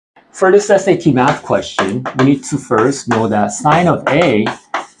For this SAT math question, we need to first know that sine of A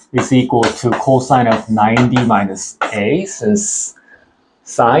is equal to cosine of 90 minus A, since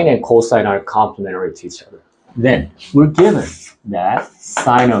sine and cosine are complementary to each other. Then we're given that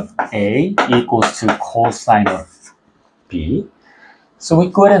sine of A equals to cosine of B. So we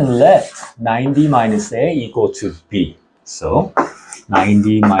go ahead and let 90 minus A equal to B. So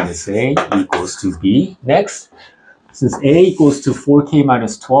 90 minus A equals to B. Next, since A equals to 4K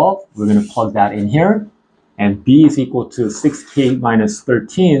minus 12, we're going to plug that in here. And B is equal to 6K minus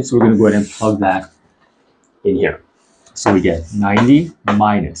 13, so we're going to go ahead and plug that in here. So we get 90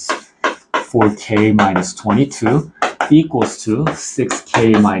 minus 4K minus 22 equals to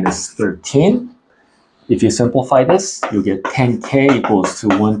 6K minus 13. If you simplify this, you'll get 10K equals to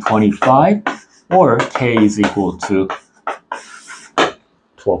 125, or K is equal to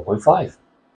 12.5.